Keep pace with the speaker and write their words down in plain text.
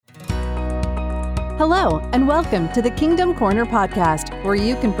Hello, and welcome to the Kingdom Corner podcast, where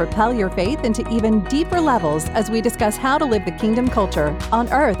you can propel your faith into even deeper levels as we discuss how to live the kingdom culture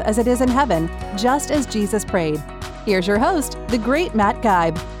on earth as it is in heaven, just as Jesus prayed. Here's your host, the great Matt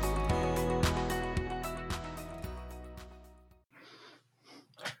Geib.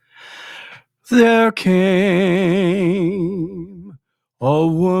 There came a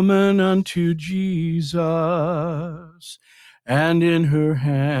woman unto Jesus, and in her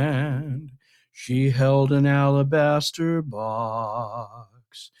hand she held an alabaster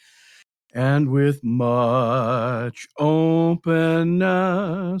box, and with much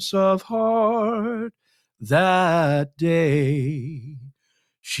openness of heart that day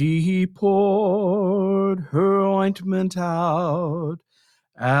she poured her ointment out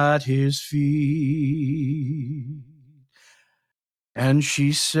at his feet. And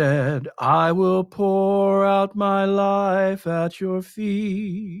she said, I will pour out my life at your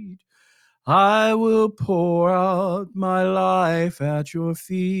feet. I will pour out my life at your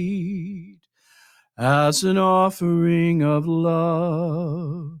feet as an offering of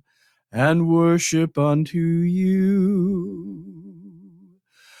love and worship unto you.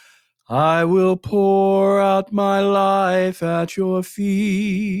 I will pour out my life at your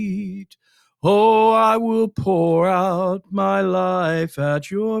feet. Oh, I will pour out my life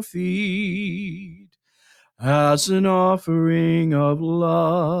at your feet as an offering of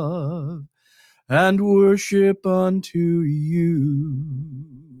love and worship unto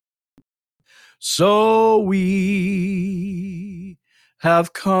you. So we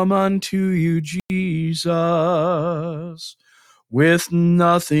have come unto you, Jesus, with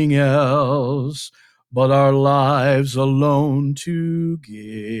nothing else but our lives alone to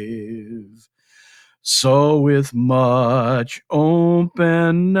give. So with much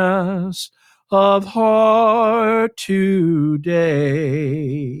openness of heart today,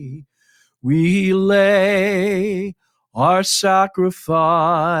 we lay our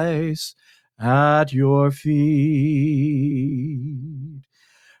sacrifice at your feet.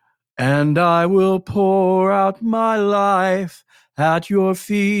 And I will pour out my life at your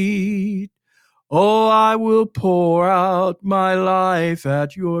feet. Oh, I will pour out my life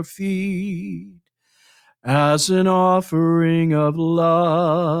at your feet as an offering of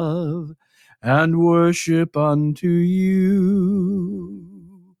love and worship unto you.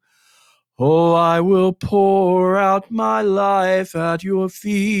 Oh, I will pour out my life at your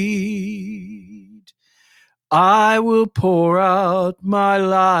feet. I will pour out my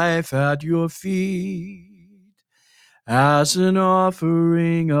life at your feet as an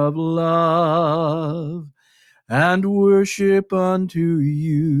offering of love and worship unto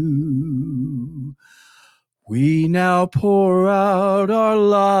you. We now pour out our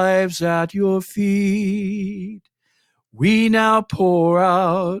lives at your feet. We now pour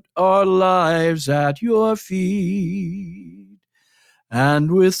out our lives at your feet, and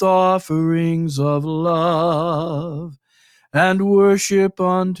with offerings of love and worship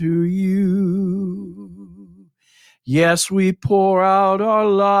unto you. Yes, we pour out our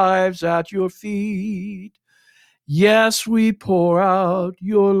lives at your feet. Yes, we pour out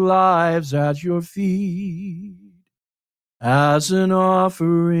your lives at your feet as an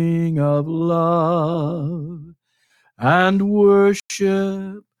offering of love and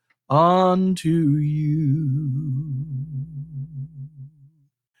worship unto you.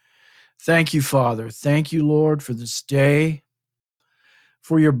 Thank you, Father. Thank you, Lord, for this day,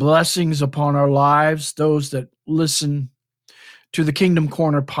 for your blessings upon our lives, those that listen to the Kingdom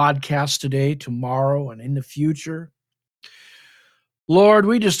Corner podcast today, tomorrow, and in the future. Lord,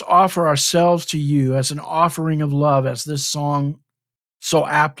 we just offer ourselves to you as an offering of love, as this song so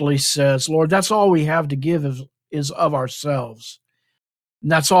aptly says. Lord, that's all we have to give is of ourselves. And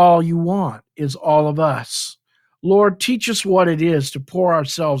that's all you want, is all of us. Lord, teach us what it is to pour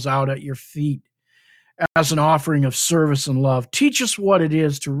ourselves out at your feet as an offering of service and love. Teach us what it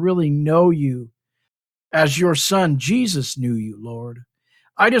is to really know you as your Son, Jesus, knew you, Lord.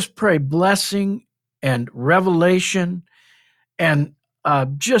 I just pray blessing and revelation and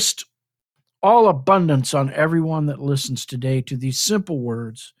just all abundance on everyone that listens today to these simple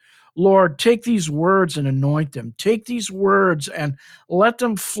words. Lord, take these words and anoint them. Take these words and let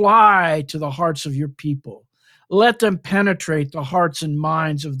them fly to the hearts of your people. Let them penetrate the hearts and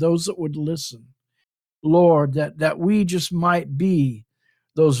minds of those that would listen. Lord, that we just might be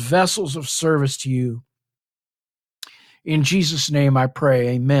those vessels of service to you. In Jesus' name I pray,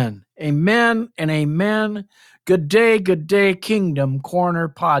 amen. Amen and amen. Good day, Kingdom Corner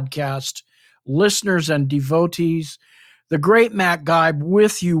podcast listeners and devotees. The great Matt Geib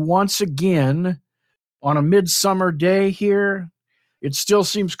with you once again on a midsummer day here. It still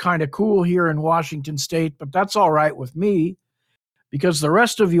seems kind of cool here in Washington State, but that's all right with me because the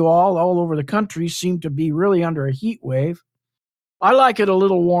rest of you all over the country seem to be really under a heat wave. I like it a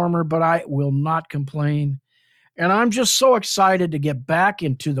little warmer, but I will not complain. And I'm just so excited to get back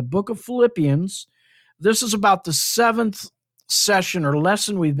into the book of Philippians. This is about the 7th session or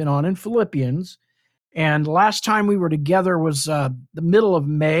lesson we've been on in Philippians. And last time we were together was the middle of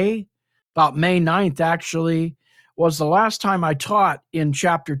May, about May 9th actually, was the last time I taught in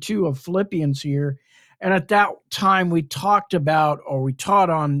chapter 2 of Philippians here. And at that time we taught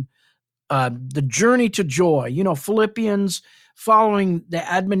on the journey to joy. You know, Philippians, following the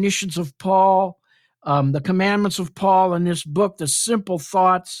admonitions of Paul, the commandments of Paul in this book, the simple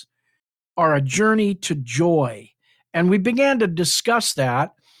thoughts are a journey to joy. And we began to discuss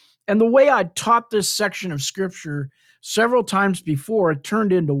that. And the way I taught this section of scripture several times before, it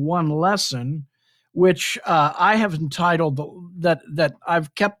turned into one lesson, which I have entitled, that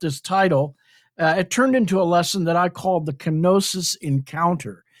I've kept this title. It turned into a lesson that I called the Kenosis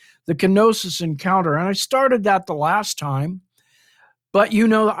Encounter. The Kenosis Encounter. And I started that the last time, but you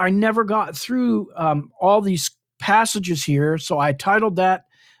know, I never got through all these passages here. So I titled that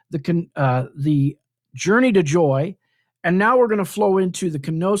the Journey to Joy. And now we're going to flow into the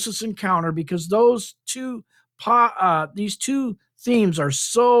Kenosis Encounter because these two themes are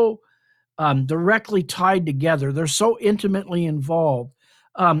so directly tied together. They're so intimately involved.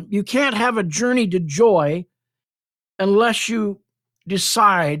 You can't have a journey to joy unless you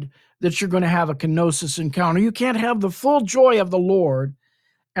decide that you're going to have a kenosis encounter. You can't have the full joy of the Lord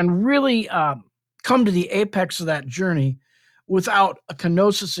and really come to the apex of that journey without a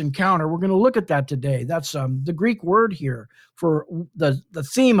kenosis encounter. We're going to look at that today. That's the Greek word here for the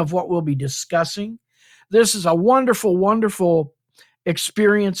theme of what we'll be discussing. This is a wonderful, wonderful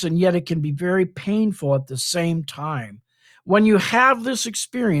experience, and yet it can be very painful at the same time. When you have this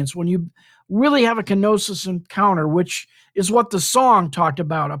experience, when you really have a kenosis encounter, which is what the song talked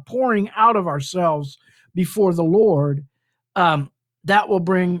about, a pouring out of ourselves before the Lord, that will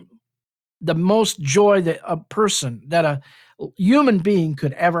bring the most joy that a human being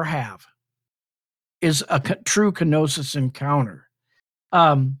could ever have, is a true kenosis encounter.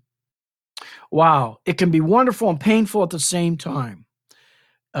 Wow, it can be wonderful and painful at the same time.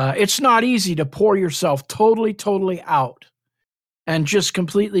 It's not easy to pour yourself totally out and just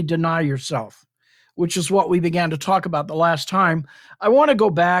completely deny yourself, which is what we began to talk about the last time. I want to go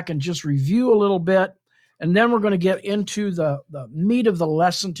back and just review a little bit, and then we're going to get into the meat of the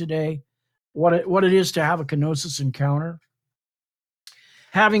lesson today, what it is to have a kenosis encounter.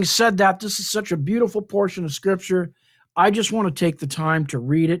 Having said that, this is such a beautiful portion of Scripture. I just want to take the time to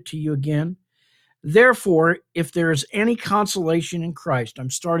read it to you again. Therefore, if there is any consolation in Christ, I'm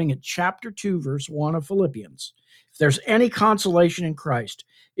starting at chapter 2, verse 1 of Philippians. If there's any consolation in Christ,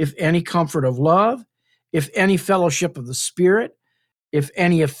 if any comfort of love, if any fellowship of the Spirit, if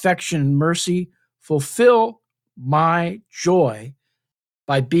any affection and mercy, fulfill my joy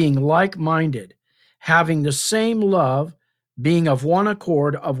by being like-minded, having the same love, being of one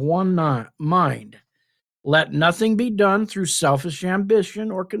accord, of one mind. Let nothing be done through selfish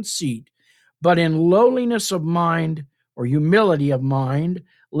ambition or conceit, but in lowliness of mind or humility of mind,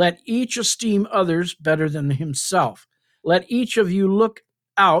 let each esteem others better than himself. Let each of you look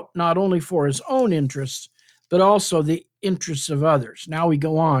out not only for his own interests, but also the interests of others. Now we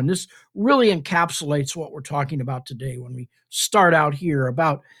go on. This really encapsulates what we're talking about today when we start out here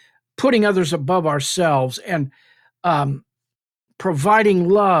about putting others above ourselves and providing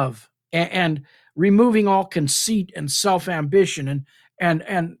love and removing all conceit and self-ambition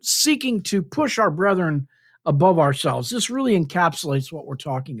and seeking to push our brethren above ourselves. This really encapsulates what we're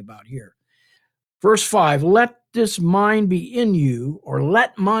talking about here. Verse 5, let this mind be in you, or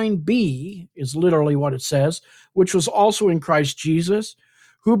let mind be, is literally what it says, which was also in Christ Jesus,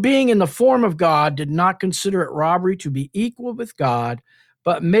 who being in the form of God did not consider it robbery to be equal with God,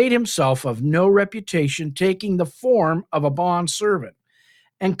 but made himself of no reputation, taking the form of a bondservant,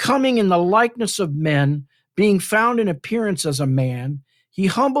 and coming in the likeness of men, being found in appearance as a man, he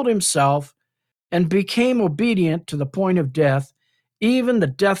humbled himself and became obedient to the point of death, even the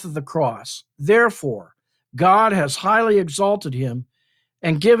death of the cross. Therefore, God has highly exalted him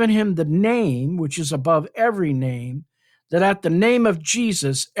and given him the name which is above every name, that at the name of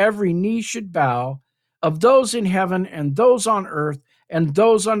Jesus every knee should bow, of those in heaven and those on earth and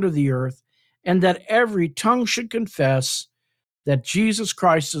those under the earth, and that every tongue should confess that Jesus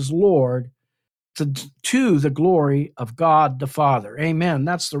Christ is Lord, to the glory of God the Father. Amen.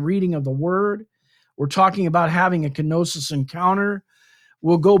 That's the reading of the word. We're talking about having a kenosis encounter.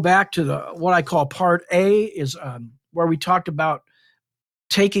 We'll go back to what I call part A, is where we talked about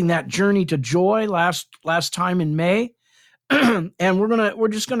taking that journey to joy last time in May. And we're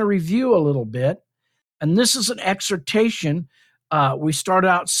just gonna review a little bit. And this is an exhortation. We start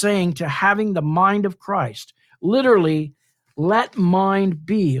out saying to having the mind of Christ. Literally, let mind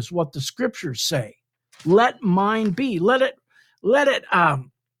be is what the scriptures say. Let mind be. Let it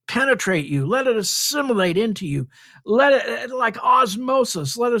penetrate you. Let it assimilate into you. Let it, like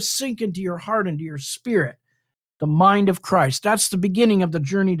osmosis, let it sink into your heart, into your spirit. The mind of Christ. That's the beginning of the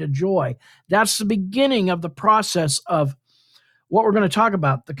journey to joy. That's the beginning of the process of what we're going to talk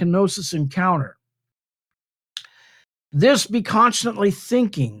about, the Kenosis Encounter. This be constantly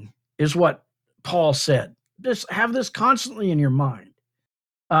thinking is what Paul said. Just have this constantly in your mind.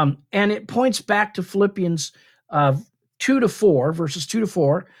 And it points back to Philippians 2-4, verses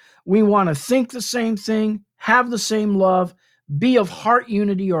 2-4. We want to think the same thing, have the same love, be of heart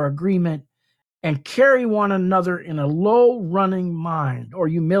unity or agreement, and carry one another in a low running mind or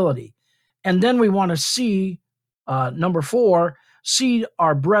humility. And then we want to see, number 4, see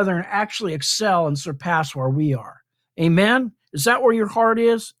our brethren actually excel and surpass where we are. Amen? Is that where your heart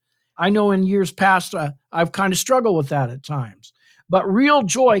is? I know in years past, I've kind of struggled with that at times. But real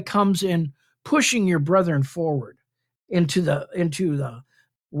joy comes in pushing your brethren forward into the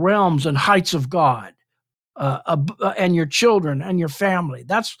realms and heights of God, and your children and your family.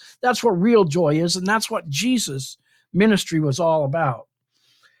 That's what real joy is, and that's what Jesus' ministry was all about.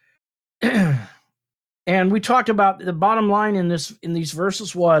 And we talked about the bottom line in these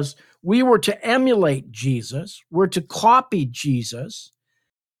verses was we were to emulate Jesus, we're to copy Jesus,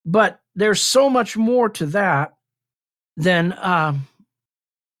 but there's so much more to that than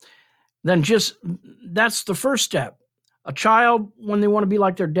just that's the first step. A child, when they want to be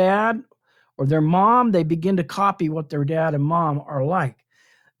like their dad or their mom, they begin to copy what their dad and mom are like.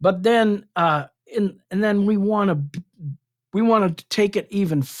 But then, and then we want to take it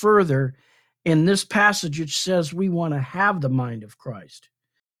even further. In this passage, it says we want to have the mind of Christ.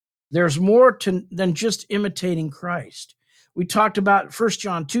 There's more than just imitating Christ. We talked about 1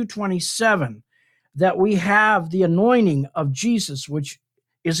 John 2:27, that we have the anointing of Jesus, which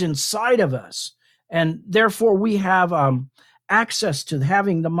is inside of us. And therefore, we have access to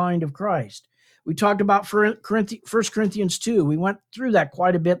having the mind of Christ. We talked about 1 Corinthians 2. We went through that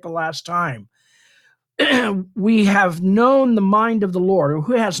quite a bit the last time. We have known the mind of the Lord, or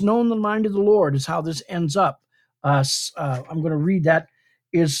who has known the mind of the Lord is how this ends up. I'm going to read that.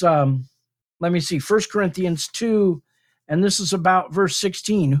 Let me see, 1 Corinthians 2, and this is about verse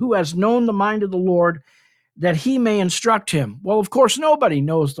 16. Who has known the mind of the Lord that he may instruct him? Well, of course, nobody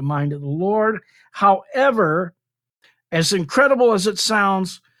knows the mind of the Lord. However, as incredible as it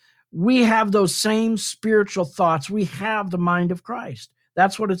sounds, we have those same spiritual thoughts. We have the mind of Christ.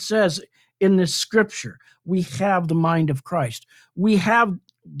 That's what it says in this scripture. We have the mind of Christ. We have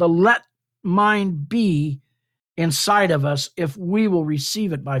the let mind be inside of us if we will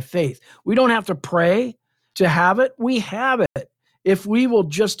receive it by faith. We don't have to pray to have it. We have it if we will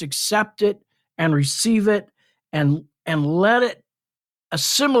just accept it and receive it and let it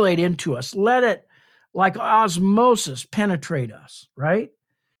assimilate into us. Let it, like osmosis, penetrate us, right?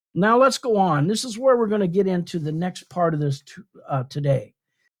 Now let's go on. This is where we're going to get into the next part of this today.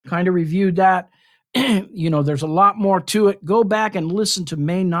 Kind of reviewed that. There's a lot more to it. Go back and listen to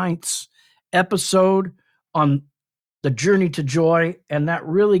May 9th's episode on the journey to joy, and that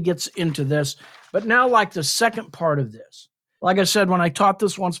really gets into this. But now, like the second part of this, like I said, when I taught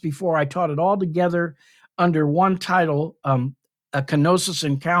this once before, I taught it all together under one title, a Kenosis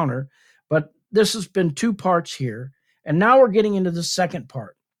Encounter, but this has been 2 parts here. And now we're getting into the second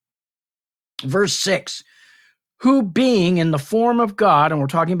part. Verse 6, who being in the form of God, and we're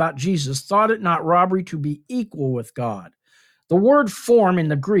talking about Jesus, thought it not robbery to be equal with God. The word form in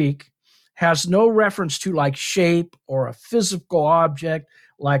the Greek has no reference to like shape or a physical object,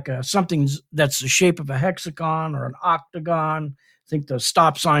 like something that's the shape of a hexagon or an octagon. I think the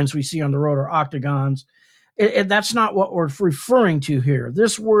stop signs we see on the road are octagons. That's not what we're referring to here.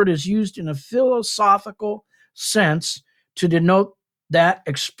 This word is used in a philosophical sense to denote that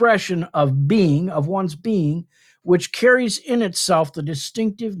expression of being, of one's being, which carries in itself the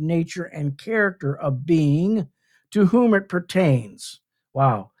distinctive nature and character of being to whom it pertains.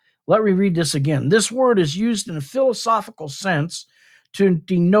 Wow. Let me read this again. This word is used in a philosophical sense to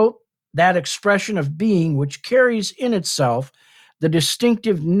denote that expression of being which carries in itself the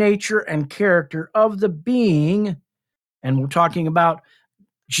distinctive nature and character of the being. And we're talking about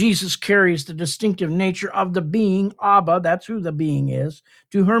Jesus carries the distinctive nature of the being, Abba, that's who the being is,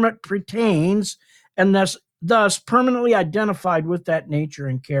 to whom it pertains, and thus permanently identified with that nature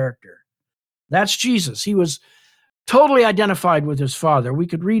and character. That's Jesus. He was totally identified with his Father. We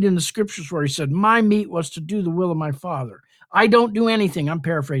could read in the scriptures where he said, my meat was to do the will of my Father. I don't do anything. I'm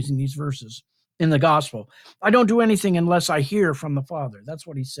paraphrasing these verses in the gospel. I don't do anything unless I hear from the Father. That's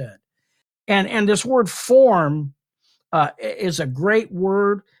what he said. And this word form is a great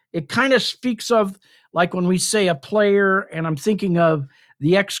word. It kind of speaks of, like when we say a player, and I'm thinking of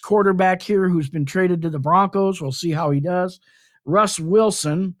the ex-quarterback here who's been traded to the Broncos. We'll see how he does. Russell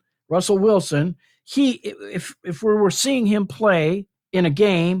Wilson, if we were seeing him play in a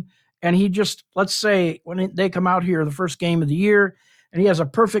game, and he just, let's say when they come out here, the first game of the year, and he has a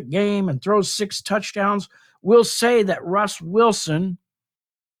perfect game and throws 6 touchdowns, we'll say that Russ Wilson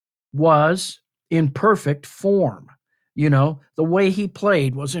was in perfect form. You know, the way he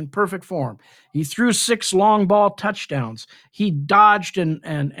played was in perfect form. He threw 6 long ball touchdowns. He dodged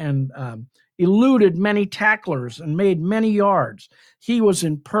and eluded many tacklers and made many yards. He was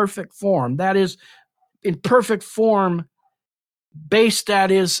in perfect form. That is, in perfect form, based,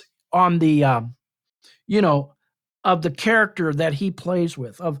 that is, on the, of the character that he plays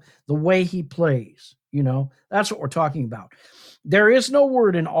with, of the way he plays. You know, that's what we're talking about. There is no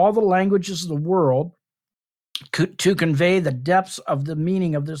word in all the languages of the world to convey the depths of the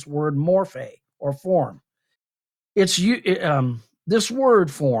meaning of this word morphe, or form. This word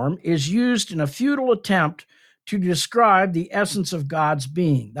form is used in a futile attempt to describe the essence of God's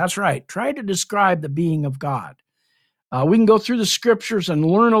being. That's right. Try to describe the being of God. We can go through the scriptures and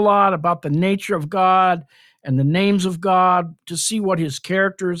learn a lot about the nature of God and the names of God to see what his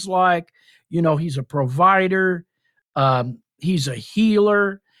character is like. You know, he's a provider. He's a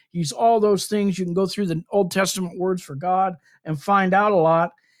healer. He's all those things. You can go through the Old Testament words for God and find out a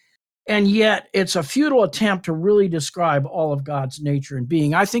lot. And yet it's a futile attempt to really describe all of God's nature and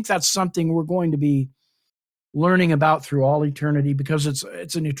being. I think that's something we're going to be learning about through all eternity, because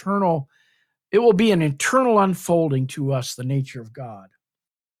it's an eternal, it will be an eternal unfolding to us, the nature of God.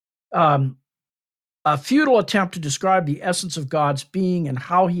 A futile attempt to describe the essence of God's being and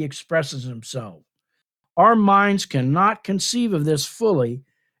how he expresses himself. Our minds cannot conceive of this fully,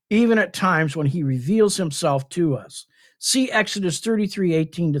 even at times when he reveals himself to us. See Exodus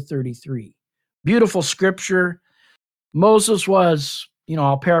 33:18-33. Beautiful scripture. Moses was,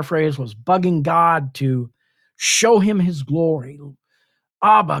 I'll paraphrase, was bugging God to show him his glory.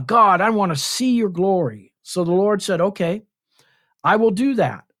 Abba, God, I want to see your glory. So the Lord said, okay, I will do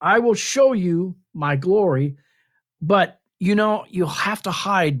that. I will show you my glory, but, you'll have to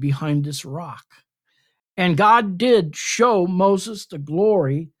hide behind this rock. And God did show Moses the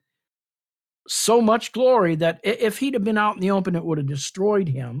glory, so much glory that if he'd have been out in the open, it would have destroyed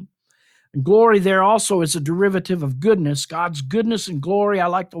him. And glory there also is a derivative of goodness, God's goodness and glory. I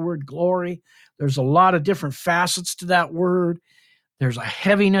like the word glory. There's a lot of different facets to that word. There's a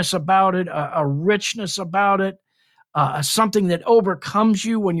heaviness about it, a richness about it, something that overcomes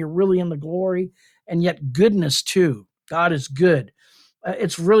you when you're really in the glory, and yet goodness too. God is good.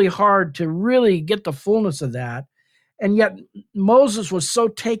 It's really hard to really get the fullness of that. And yet Moses was so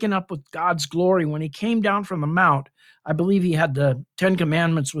taken up with God's glory when he came down from the mount. I believe he had the 10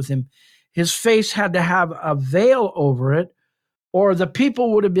 Commandments with him. His face had to have a veil over it, or the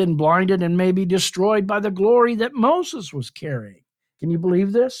people would have been blinded and maybe destroyed by the glory that Moses was carrying. Can you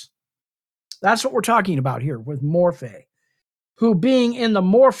believe this? That's what we're talking about here with morphe, who being in the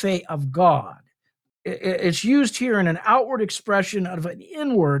morphe of God. It's used here in an outward expression of an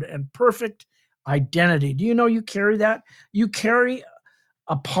inward and perfect identity. Do you know you carry that? You carry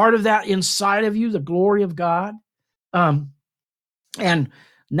a part of that inside of you, the glory of God. And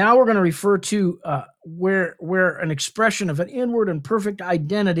now we're going to refer to where an expression of an inward and perfect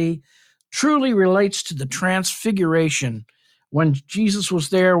identity truly relates to the transfiguration, when Jesus was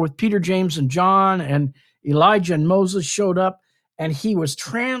there with Peter, James, and John, and Elijah and Moses showed up, and he was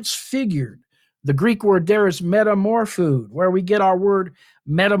transfigured. The Greek word there is metamorpho, where we get our word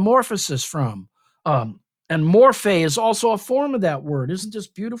metamorphosis from. And morphe is also a form of that word. Isn't this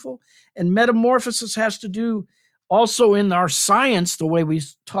beautiful? And metamorphosis has to do also in our science, the way we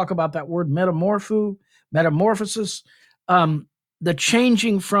talk about that word metamorphosis, the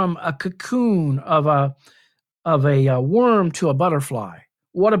changing from a cocoon of a worm to a butterfly.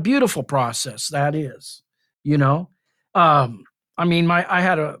 What a beautiful process that is, I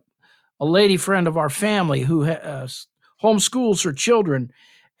had a lady friend of our family who homeschools her children,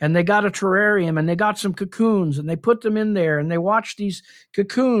 and they got a terrarium and they got some cocoons and they put them in there and they watched these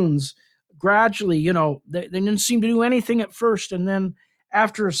cocoons gradually, they didn't seem to do anything at first. And then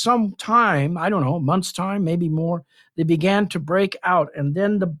after some time, I don't know, a month's time, maybe more, they began to break out. And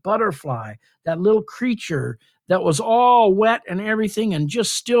then the butterfly, that little creature that was all wet and everything and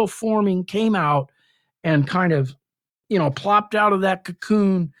just still forming, came out and kind of plopped out of that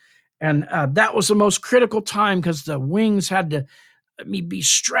cocoon. And that was the most critical time because the wings had to be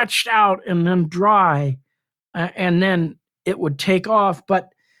stretched out and then dry. And then it would take off. But,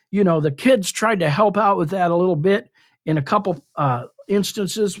 the kids tried to help out with that a little bit in a couple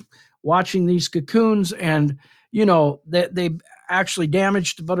instances, watching these cocoons. And, they actually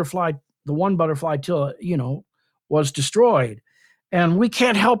damaged the one butterfly till, was destroyed. And we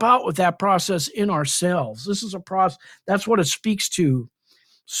can't help out with that process in ourselves. This is a process. That's what it speaks to,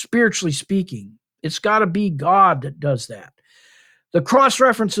 spiritually speaking. It's got to be God that does that. The cross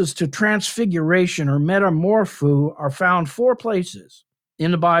references to transfiguration or metamorpho are found 4 places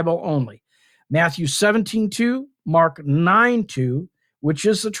in the Bible only. Matthew 17:2, Mark 9:2, which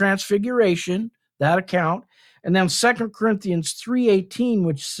is the transfiguration, that account. And then 2 Corinthians 3:18,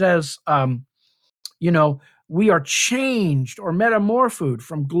 which says, we are changed or metamorphosed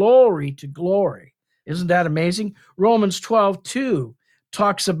from glory to glory. Isn't that amazing? Romans 12:2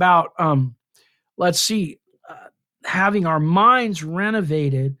 talks about, having our minds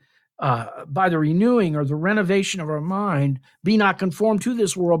renovated by the renewing or the renovation of our mind. Be not conformed to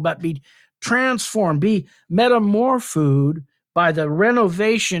this world, but be transformed, be metamorphosed by the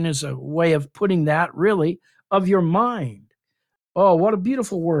renovation, is a way of putting that, really, of your mind. Oh, what a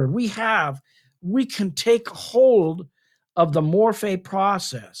beautiful word. We can take hold of the morphe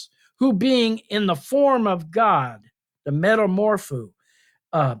process, who being in the form of God, the metamorpho,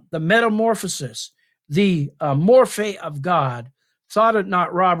 the metamorphosis, the morphe of God, thought it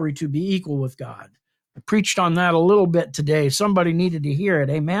not robbery to be equal with God. I preached on that a little bit today. Somebody needed to hear it.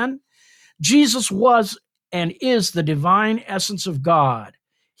 Amen? Jesus was and is the divine essence of God.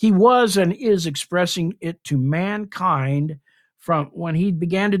 He was and is expressing it to mankind from when he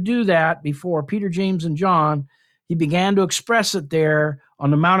began to do that before Peter, James, and John. He began to express it there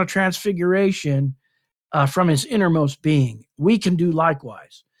on the Mount of Transfiguration from his innermost being. We can do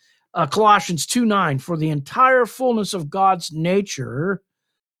likewise. Colossians 2:9, for the entire fullness of God's nature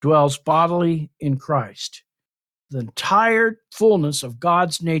dwells bodily in Christ. The entire fullness of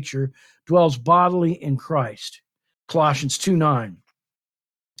God's nature dwells bodily in Christ. Colossians 2:9.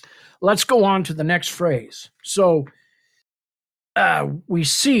 Let's go on to the next phrase. So we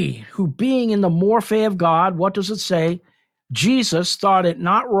see who being in the morphe of God, what does it say? Jesus thought it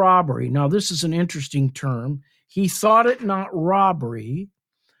not robbery. Now, this is an interesting term. He thought it not robbery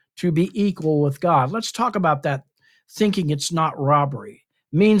to be equal with God. Let's talk about that, thinking it's not robbery.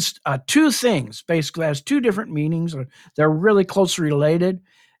 It means 2 things, basically. It has 2 different meanings. They're really closely related.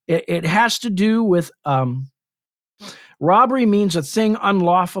 It has to do with robbery means a thing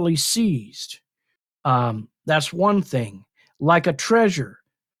unlawfully seized. That's one thing. Like a treasure,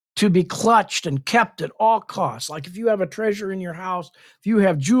 to be clutched and kept at all costs. Like if you have a treasure in your house, if you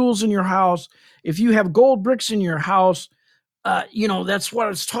have jewels in your house, if you have gold bricks in your house, that's what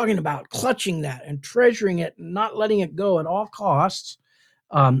it's talking about, clutching that and treasuring it and not letting it go at all costs.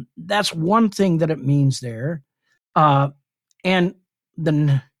 That's one thing that it means there. And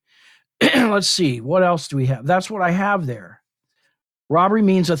then let's see, what else do we have? That's what I have there. Robbery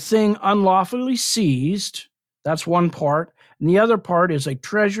means a thing unlawfully seized. That's one part. And the other part is a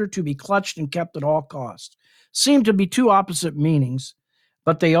treasure to be clutched and kept at all costs. Seem to be 2 opposite meanings,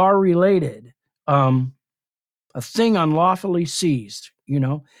 but they are related. A thing unlawfully seized,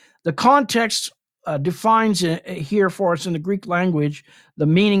 The context defines here for us in the Greek language the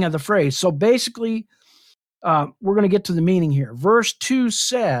meaning of the phrase. So basically, we're going to get to the meaning here. Verse 2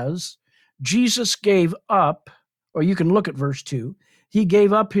 says, Jesus gave up, or you can look at verse 2, he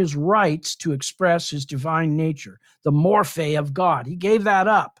gave up his rights to express his divine nature, the morphe of God. He gave that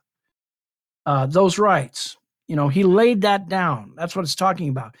up, those rights. He laid that down. That's what it's talking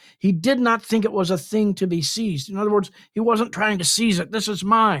about. He did not think it was a thing to be seized. In other words, he wasn't trying to seize it. This is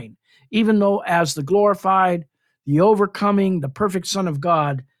mine. Even though as the glorified, the overcoming, the perfect Son of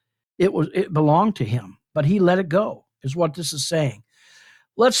God, it belonged to him. But he let it go, is what this is saying.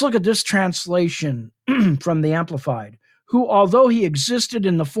 Let's look at this translation from the Amplified. Who, although he existed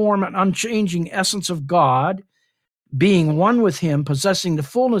in the form and unchanging essence of God, being one with him, possessing the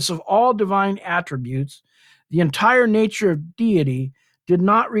fullness of all divine attributes, the entire nature of deity, did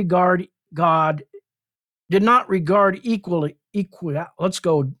not regard equally. Let's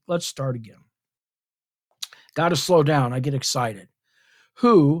start again. Got to slow down. I get excited.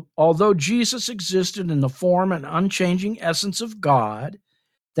 Who, although Jesus existed in the form and unchanging essence of God,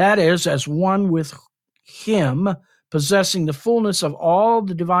 that is, as one with him, possessing the fullness of all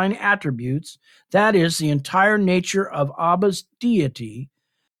the divine attributes, that is, the entire nature of Abba's deity,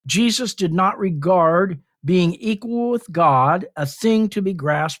 Jesus did not regard being equal with God, a thing to be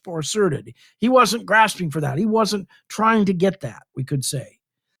grasped or asserted. He wasn't grasping for that. He wasn't trying to get that, we could say,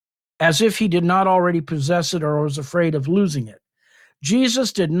 as if he did not already possess it or was afraid of losing it.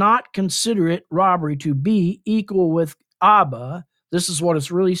 Jesus did not consider it robbery to be equal with Abba. This is what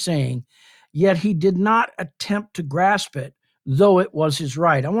it's really saying. Yet he did not attempt to grasp it, though it was his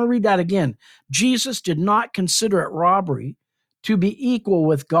right. I want to read that again. Jesus did not consider it robbery to be equal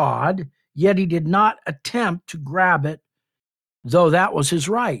with God, yet he did not attempt to grab it, though that was his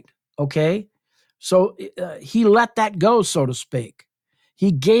right. Okay? So he let that go, so to speak.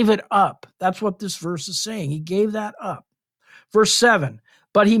 He gave it up. That's what this verse is saying. He gave that up. Verse 7,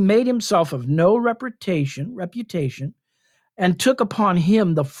 but he made himself of no reputation, and took upon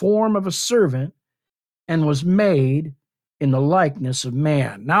him the form of a servant, and was made in the likeness of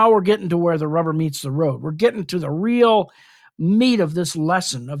man. Now we're getting to where the rubber meets the road. We're getting to the real meat of this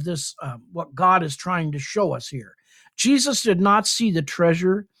lesson, of this, what God is trying to show us here. Jesus did not see the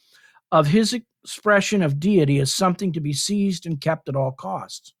treasure of his expression of deity as something to be seized and kept at all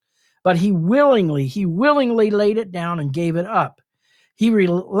costs. But he willingly laid it down and gave it up. He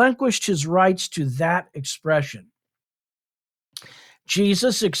relinquished his rights to that expression.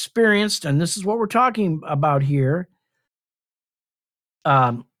 Jesus experienced, and this is what we're talking about here,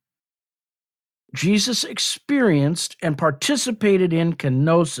 Jesus experienced and participated in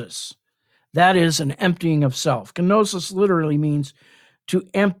kenosis. That is an emptying of self. Kenosis literally means to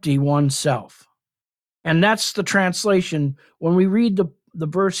empty oneself. And that's the translation. When we read the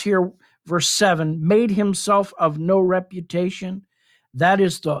verse here, verse 7, made himself of no reputation. That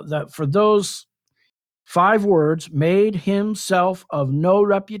is the for those 5 words, made himself of no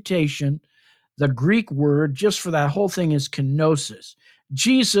reputation. The Greek word just for that whole thing is kenosis.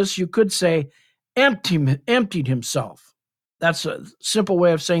 Jesus, you could say, emptied himself. That's a simple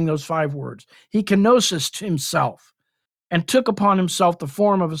way of saying those 5 words. He kenosised himself and took upon himself the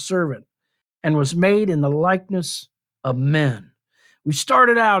form of a servant and was made in the likeness of men. We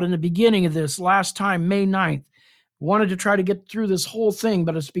started out in the beginning of this last time, May 9th. Wanted to try to get through this whole thing,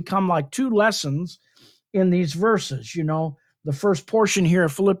 but it's become like 2 lessons in these verses. You know, the first portion here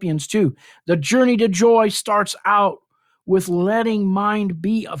of Philippians 2. The journey to joy starts out with letting mind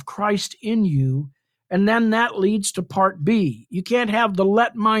be of Christ in you, and then that leads to part B. You can't have the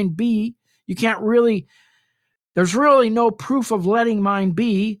let mind be. You can't really, there's really no proof of letting mind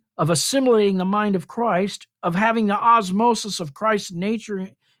be, of assimilating the mind of Christ, of having the osmosis of Christ's nature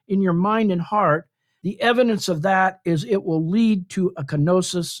in your mind and heart. The evidence of that is it will lead to a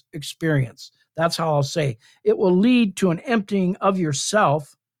kenosis experience. That's how I'll say. It will lead to an emptying of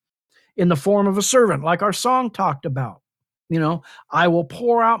yourself in the form of a servant, like our song talked about. You know, I will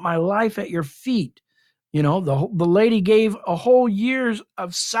pour out my life at your feet. You know, the lady gave a whole year's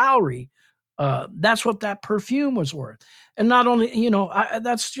of salary. That's what that perfume was worth. And not only, you know,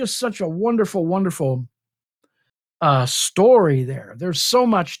 that's just such a wonderful, wonderful story there. There's so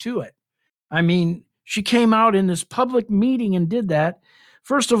much to it. I mean, she came out in this public meeting and did that.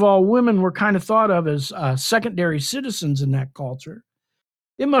 First of all, women were kind of thought of as secondary citizens in that culture.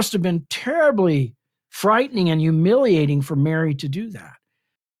 It must have been terribly frightening and humiliating for Mary to do that.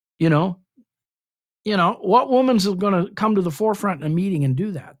 You know, what woman's going to come to the forefront in a meeting and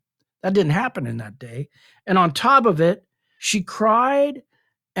do that? That didn't happen in that day. And on top of it, she cried,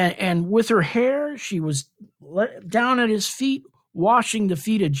 and with her hair, she was down at his feet, washing the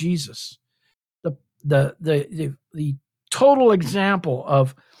feet of Jesus. The total example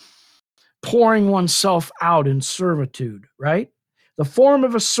of pouring oneself out in servitude, right? The form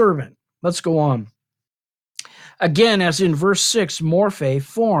of a servant. Let's go on. Again, as in verse 6, morphe,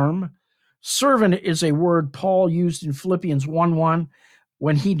 form. Servant is a word Paul used in Philippians 1:1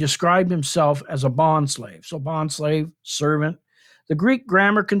 when he described himself as a bondslave. So bondslave, servant. The Greek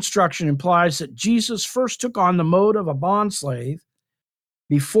grammar construction implies that Jesus first took on the mode of a bondslave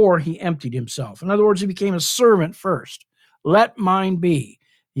before he emptied himself. In other words, he became a servant first. Let mine be.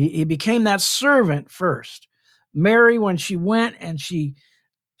 He became that servant first. Mary, when she went and she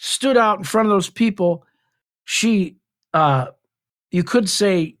stood out in front of those people, she, you could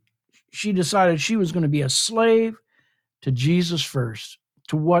say, she decided she was going to be a slave to Jesus first,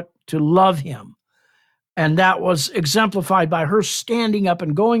 to love him. And that was exemplified by her standing up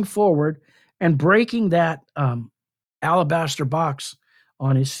and going forward and breaking that alabaster box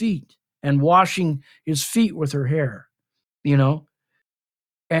on his feet and washing his feet with her hair, you know.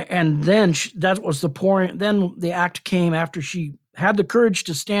 And then that was the pouring. Then the act came after she had the courage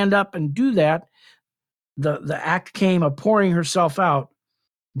to stand up and do that. The act came of pouring herself out.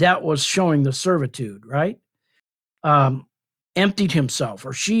 That was showing the servitude, right? Emptied himself,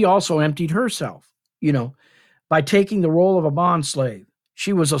 or she also emptied herself. by taking the role of a bondslave.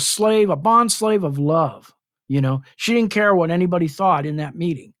 She was a slave, a bondslave of love. She didn't care what anybody thought in that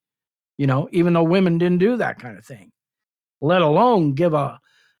meeting, even though women didn't do that kind of thing, let alone give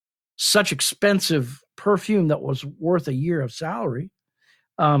such expensive perfume that was worth a year of salary.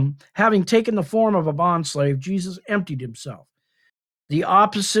 Having taken the form of a bondslave, Jesus emptied himself. The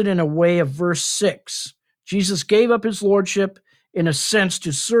opposite in a way of verse 6. Jesus gave up his lordship in a sense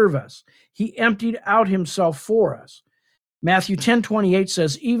to serve us. He emptied out himself for us. Matthew 10:28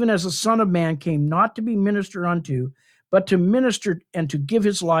 says, even as the Son of Man came not to be ministered unto, but to minister and to give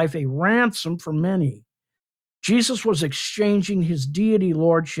his life a ransom for many. Jesus was exchanging his deity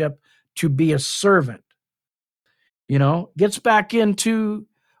lordship to be a servant. Gets back into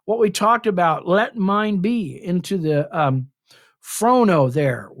what we talked about, let mind be, into the PHRONEO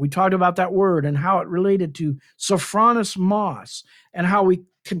there. We talked about that word and how it related to SOPHRONISMOS and how we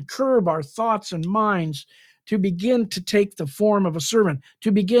can curb our thoughts and minds to begin to take the form of a servant,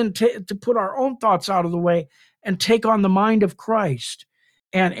 to begin to put our own thoughts out of the way and take on the mind of Christ.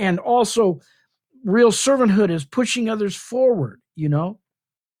 And also, real servanthood is pushing others forward,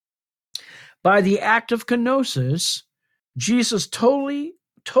 By the act of kenosis, Jesus totally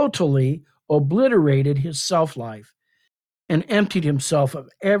obliterated his self-life and emptied himself of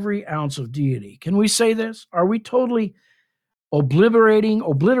every ounce of deity. Can we say this? Are we totally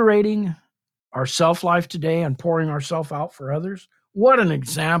obliterating our self-life today and pouring ourselves out for others? What an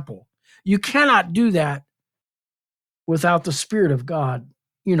example. You cannot do that without the Spirit of God.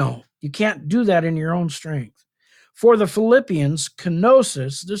 You can't do that in your own strength. For the Philippians,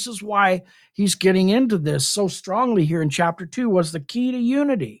 kenosis, this is why he's getting into this so strongly here in chapter 2, was the key to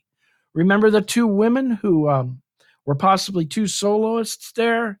unity. Remember the two women who were possibly two soloists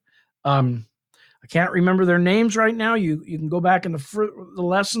there? I can't remember their names right now. You can go back in the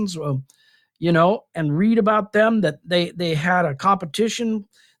lessons, and read about them, that they had a competition,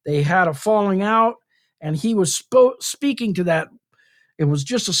 they had a falling out, and he was speaking to that. It was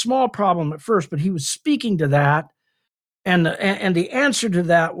just a small problem at first, but he was speaking to that. And the answer to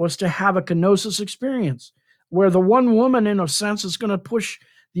that was to have a kenosis experience where the one woman, in a sense, is going to push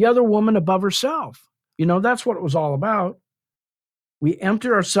the other woman above herself. That's what it was all about. We empty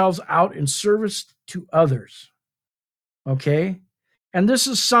ourselves out in service to others. Okay? And this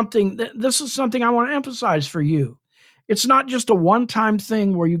is something I want to emphasize for you. It's not just a one-time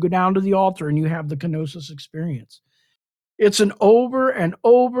thing where you go down to the altar and you have the kenosis experience. It's an over and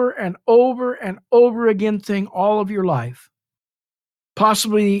over and over and over again thing all of your life.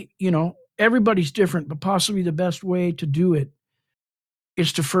 Possibly, everybody's different, but possibly the best way to do it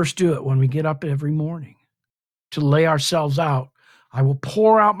is to first do it when we get up every morning, to lay ourselves out. I will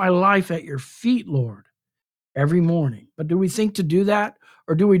pour out my life at your feet, Lord, every morning. But do we think to do that,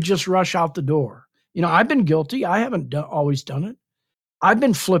 or do we just rush out the door? I've been guilty. I haven't always done it. I've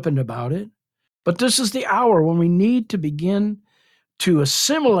been flippant about it. But this is the hour when we need to begin to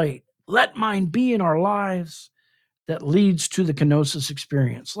assimilate, let mind be in our lives, that leads to the kenosis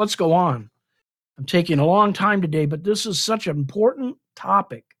experience. Let's go on. I'm taking a long time today, but this is such an important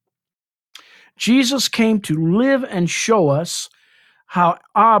topic. Jesus came to live and show us how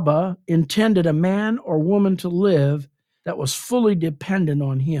Abba intended a man or woman to live that was fully dependent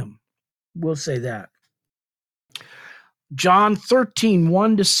on him. We'll say that. John 13,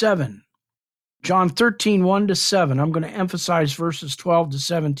 1-7. John 13, 1-7. I'm going to emphasize verses 12 to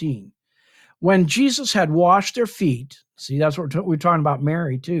 17. When Jesus had washed their feet, see, that's what we're talking about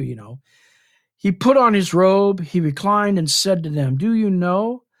Mary too, he put on his robe, he reclined and said to them, do you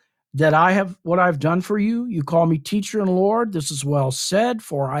know that I have what I've done for you? You call me teacher and Lord. This is well said,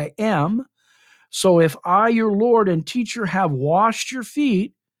 for I am. So if I, your Lord and teacher, have washed your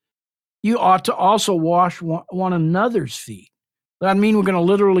feet, you ought to also wash one another's feet. Does that mean we're going to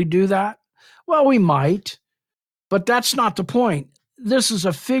literally do that? Well, we might, but that's not the point. This is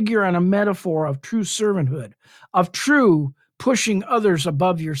a figure and a metaphor of true servanthood, of true pushing others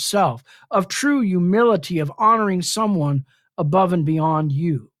above yourself, of true humility, of honoring someone above and beyond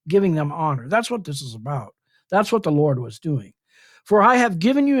you, giving them honor. That's what this is about. That's what the Lord was doing. For I have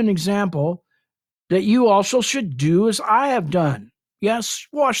given you an example that you also should do as I have done. Yes,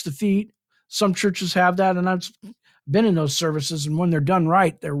 wash the feet. Some churches have that, and I've been in those services, and when they're done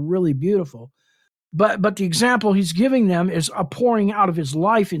right, they're really beautiful. But the example he's giving them is a pouring out of his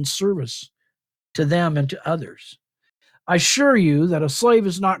life in service to them and to others. I assure you that a slave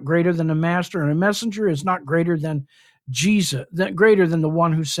is not greater than a master, and a messenger is not greater than Jesus, greater than the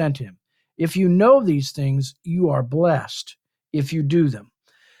one who sent him. If you know these things, you are blessed if you do them.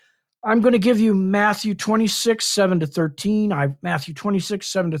 I'm going to give you Matthew 26, 7 to 13. Matthew 26,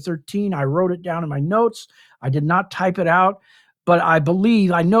 7 to 13. I wrote it down in my notes. I did not type it out, but I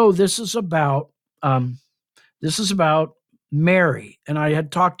know this is about Mary. And I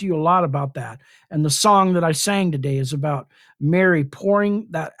had talked to you a lot about that. And the song that I sang today is about Mary pouring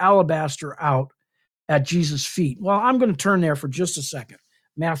that alabaster out at Jesus' feet. Well, I'm going to turn there for just a second.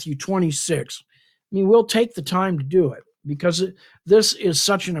 Matthew 26. I mean, we'll take the time to do it because this is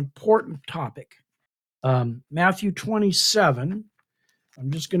such an important topic. Matthew 27.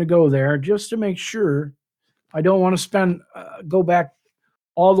 I'm just going to go there just to make sure. I don't want to go back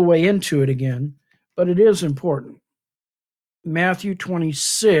all the way into it again, but it is important. Matthew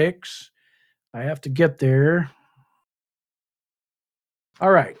 26. I have to get there.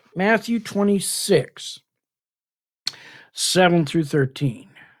 All right. Matthew 26, 7 through 13.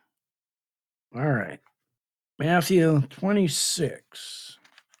 All right. Matthew 26.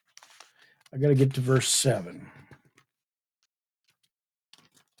 I got to get to verse 7.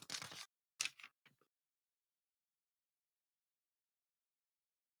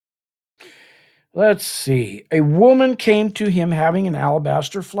 Let's see. A woman came to him having an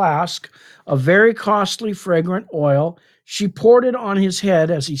alabaster flask of very costly fragrant oil. She poured it on his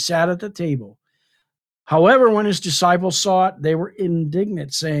head as he sat at the table. However, when his disciples saw it, they were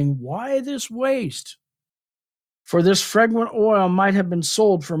indignant, saying, "Why this waste? For this fragrant oil might have been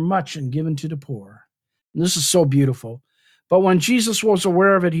sold for much and given to the poor." And this is so beautiful. But when Jesus was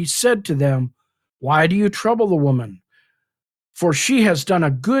aware of it, he said to them, "Why do you trouble the woman? For she has done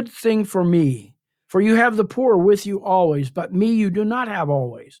a good thing for me. For you have the poor with you always, but me you do not have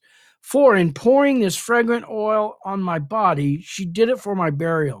always. For in pouring this fragrant oil on my body, she did it for my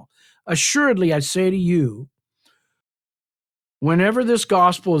burial. Assuredly, I say to you, whenever this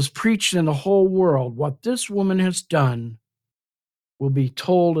gospel is preached in the whole world, what this woman has done will be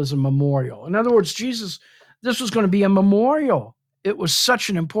told as a memorial." In other words, this was going to be a memorial. It was such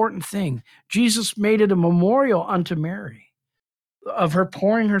an important thing. Jesus made it a memorial unto Mary of her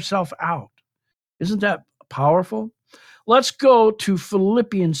pouring herself out. Isn't that powerful? Let's go to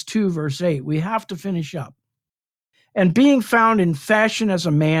Philippians 2, verse 8. We have to finish up. "And being found in fashion as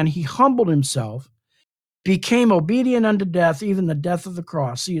a man, he humbled himself, became obedient unto death, even the death of the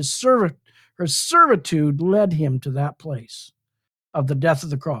cross." See, her servitude led him to that place of the death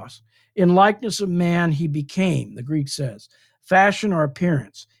of the cross. "In likeness of man, he became," the Greek says, fashion or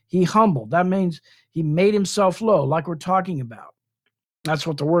appearance. He humbled. That means he made himself low, like we're talking about. That's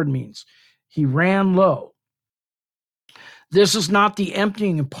what the word means. He ran low. This is not the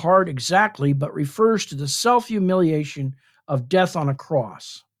emptying in part exactly, but refers to the self-humiliation of death on a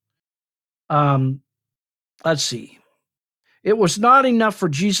cross. Let's see. It was not enough for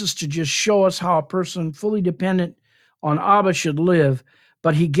Jesus to just show us how a person fully dependent on Abba should live,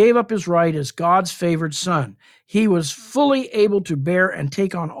 but he gave up his right as God's favored son. He was fully able to bear and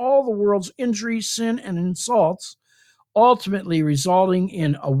take on all the world's injuries, sin, and insults, ultimately resulting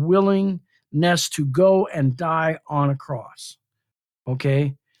in a willingness to go and die on a cross.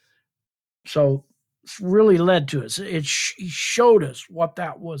 Okay? So it's really led to us. He showed us what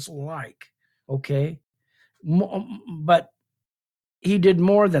that was like. Okay? But he did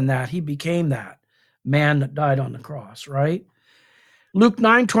more than that. He became that man that died on the cross, right? Luke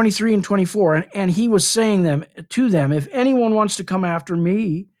 9, 23 and 24, and he was saying to them, "If anyone wants to come after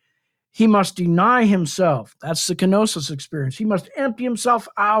me, he must deny himself." That's the kenosis experience. He must empty himself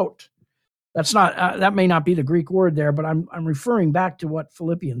out. That's not that may not be the Greek word there, but I'm referring back to what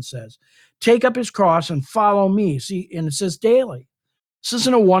Philippians says. "Take up his cross and follow me." See, and it says daily. This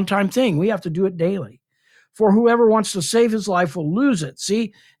isn't a one-time thing. We have to do it daily. "For whoever wants to save his life will lose it."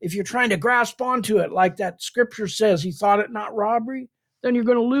 See, if you're trying to grasp onto it, like that scripture says, he thought it not robbery, then you're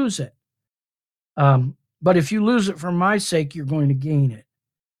going to lose it. But if you lose it for my sake, you're going to gain it.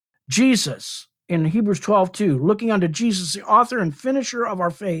 Jesus, in Hebrews 12:2, "Looking unto Jesus, the author and finisher of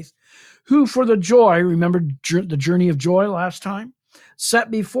our faith, who for the joy," remember the journey of joy last time, "set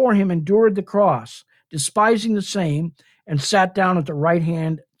before him endured the cross, despising the same, and sat down at the right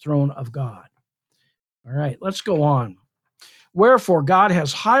hand throne of God." All right, let's go on. "Wherefore God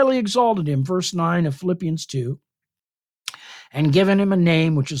has highly exalted him," verse 9 of Philippians 2, "and given him a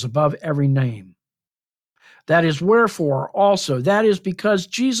name which is above every name." That is wherefore also, that is because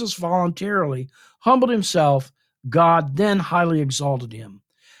Jesus voluntarily humbled himself, God then highly exalted him.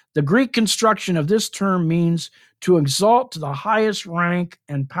 The Greek construction of this term means to exalt to the highest rank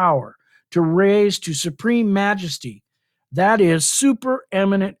and power, to raise to supreme majesty. That is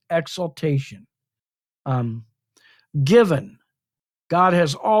supereminent exaltation. Given. God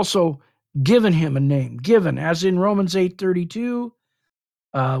has also given him a name. Given, as in Romans 8:32,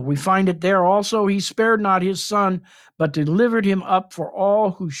 We find it there also. He spared not his son, but delivered him up for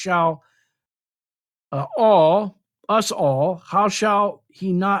all who shall, us all, how shall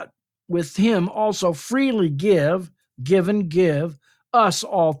he not with him also freely give us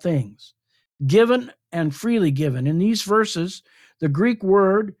all things? Given and freely given. In these verses, the Greek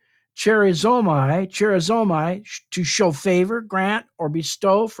word charizomai, to show favor, grant, or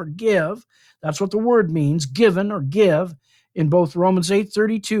bestow, forgive. That's what the word means, given or give, in both Romans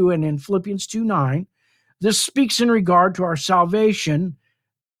 8:32 and in Philippians 2:9. This speaks in regard to our salvation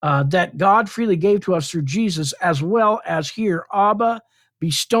that God freely gave to us through Jesus, as well as here, Abba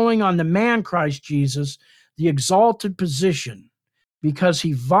bestowing on the man Christ Jesus the exalted position, because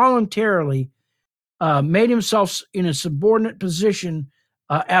he voluntarily made himself in a subordinate position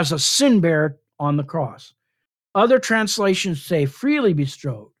as a sin bearer on the cross. Other translations say freely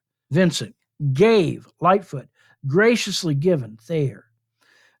bestowed, Vincent, gave, Lightfoot, graciously given, Thayer.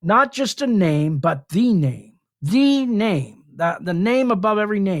 Not just a name, but the name, the name above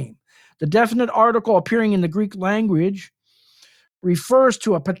every name. The definite article appearing in the Greek language refers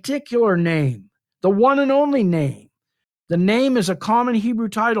to a particular name, the one and only name. The name is a common Hebrew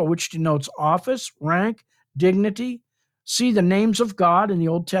title which denotes office, rank, dignity. See the names of God in the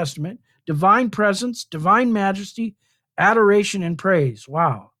Old Testament: divine presence, divine majesty, adoration, and praise.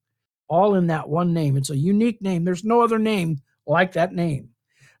 Wow. All in that one name. It's a unique name. There's no other name like that name.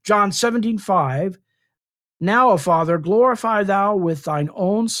 John 17:5. Now, O Father, glorify thou with thine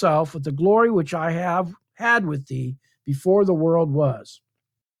own self with the glory which I have had with thee before the world was.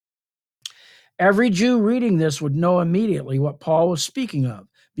 Every Jew reading this would know immediately what Paul was speaking of,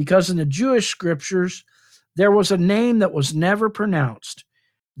 because in the Jewish scriptures, there was a name that was never pronounced.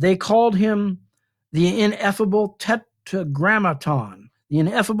 They called him the ineffable tetragrammaton. The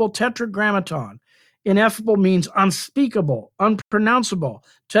ineffable tetragrammaton. Ineffable means unspeakable, unpronounceable.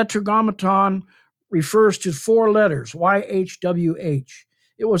 Tetragrammaton refers to 4 letters, YHWH.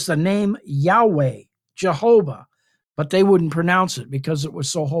 It was the name Yahweh, Jehovah, but they wouldn't pronounce it because it was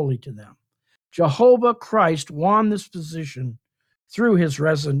so holy to them. Jehovah Christ won this position through his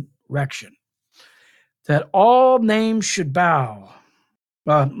resurrection, that all names should bow.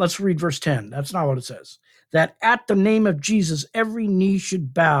 Let's read verse 10. That's not what it says. That at the name of Jesus, every knee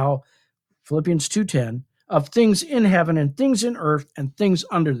should bow, Philippians 2:10, of things in heaven and things in earth and things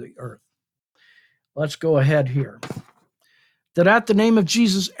under the earth. Let's go ahead here. That at the name of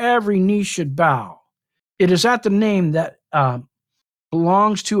Jesus, every knee should bow. It is at the name that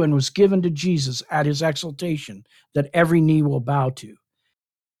belongs to and was given to Jesus at his exaltation that every knee will bow to.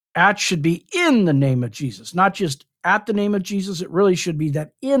 At should be in the name of Jesus, not just at the name of Jesus. It really should be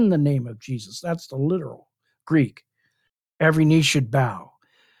that in the name of Jesus. That's the literal Greek. Every knee should bow.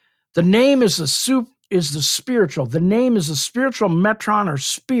 The name is the spiritual. The name is the spiritual metron or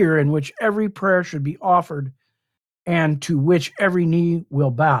spear in which every prayer should be offered and to which every knee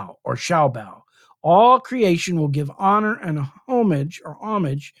will bow or shall bow. All creation will give honor and homage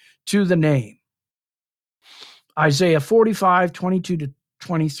to the name. Isaiah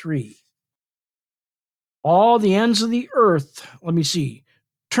 45:22-23. All the ends of the earth,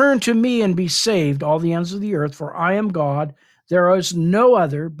 turn to me and be saved, all the ends of the earth, for I am God. There is no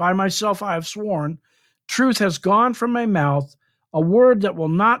other. By myself I have sworn. Truth has gone from my mouth, a word that will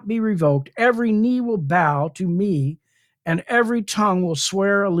not be revoked. Every knee will bow to me, and every tongue will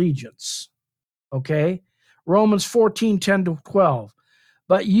swear allegiance. Okay? Romans 14:10-12.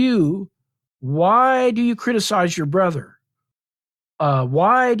 But you, why do you criticize your brother?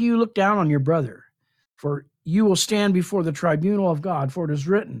 Why do you look down on your brother? For you will stand before the tribunal of God, for it is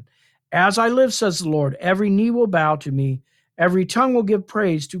written, as I live, says the Lord, every knee will bow to me, every tongue will give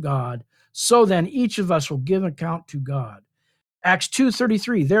praise to God. So then each of us will give account to God. Acts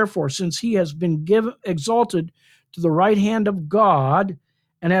 2:33, therefore, since he has been exalted to the right hand of God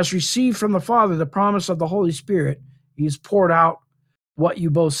and has received from the Father the promise of the Holy Spirit, he has poured out what you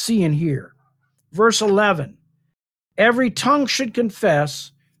both see and hear. Verse 11, every tongue should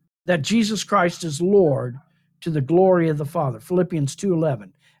confess that Jesus Christ is Lord to the glory of the Father. Philippians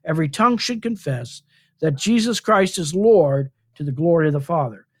 2:11, every tongue should confess that Jesus Christ is Lord to the glory of the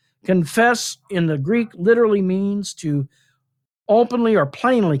Father. Confess in the Greek literally means to openly or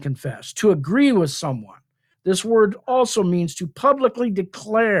plainly confess, to agree with someone. This word also means to publicly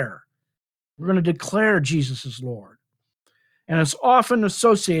declare. We're going to declare Jesus is Lord. And it's often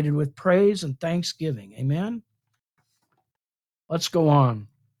associated with praise and thanksgiving. Amen? Let's go on.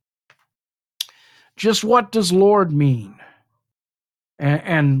 Just what does Lord mean?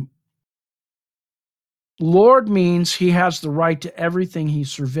 And Lord means he has the right to everything he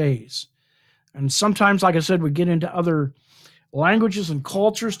surveys. And sometimes, like I said, we get into other languages and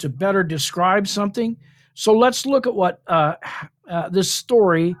cultures to better describe something. So let's look at what this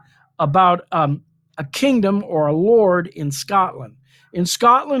story about a kingdom or a lord in Scotland. In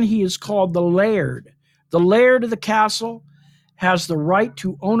Scotland, he is called the laird. The laird of the castle has the right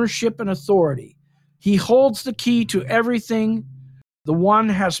to ownership and authority. He holds the key to everything the one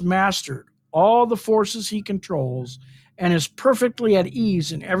has mastered, all the forces he controls, and is perfectly at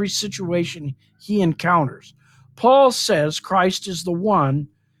ease in every situation he encounters. Paul says Christ is the one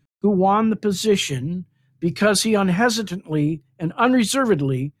who won the position because he unhesitantly and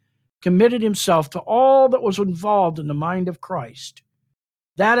unreservedly committed himself to all that was involved in the mind of Christ.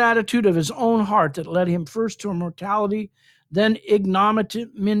 That attitude of his own heart that led him first to immortality, then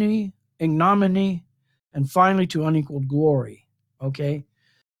ignominy, and finally to unequaled glory. Okay?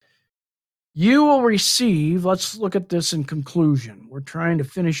 You will receive, let's look at this in conclusion. We're trying to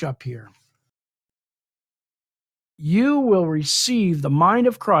finish up here. You will receive the mind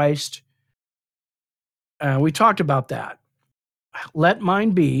of Christ. We talked about that. Let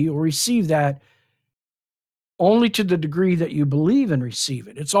mine be. You'll receive that only to the degree that you believe and receive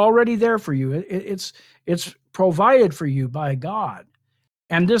it. It's already there for you. It's provided for you by God.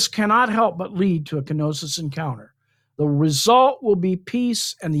 And this cannot help but lead to a kenosis encounter. The result will be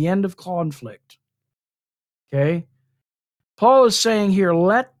peace and the end of conflict. Okay? Paul is saying here,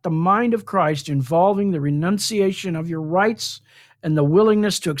 let the mind of Christ involving the renunciation of your rights and the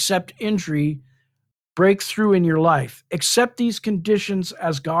willingness to accept injury break through in your life. Accept these conditions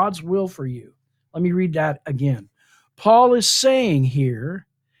as God's will for you. Let me read that again. Paul is saying here,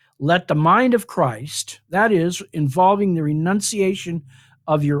 let the mind of Christ, that is, involving the renunciation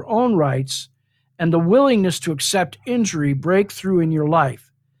of your own rights and the willingness to accept injury, break through in your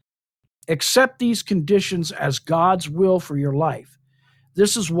life. Accept these conditions as God's will for your life.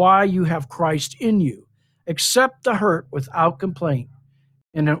 This is why you have Christ in you. Accept the hurt without complaint,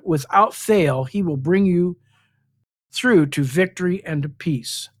 and without fail, he will bring you through to victory and to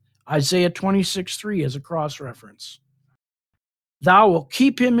peace. Isaiah 26:3 as a cross-reference. Thou wilt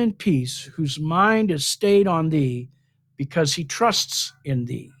keep him in peace, whose mind is stayed on thee, because he trusts in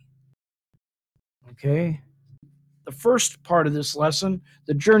thee. Okay? The first part of this lesson,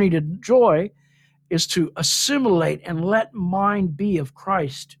 the journey to joy, is to assimilate and let mind be of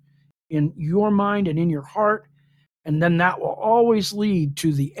Christ in your mind and in your heart, and then that will always lead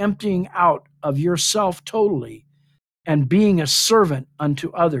to the emptying out of yourself totally and being a servant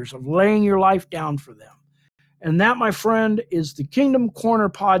unto others, of laying your life down for them. And that, my friend, is the Kingdom Corner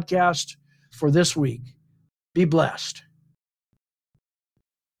podcast for this week. Be blessed.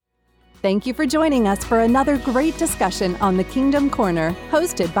 Thank you for joining us for another great discussion on the Kingdom Corner,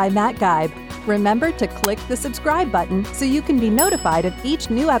 hosted by Matt Geib. Remember to click the subscribe button so you can be notified of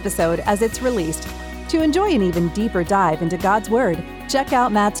each new episode as it's released. To enjoy an even deeper dive into God's Word, check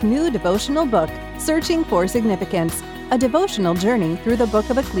out Matt's new devotional book, Searching for Significance, a devotional journey through the book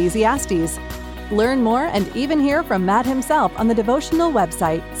of Ecclesiastes. Learn more and even hear from Matt himself on the devotional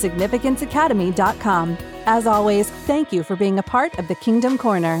website, significanceacademy.com. As always, thank you for being a part of the Kingdom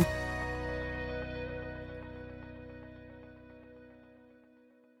Corner.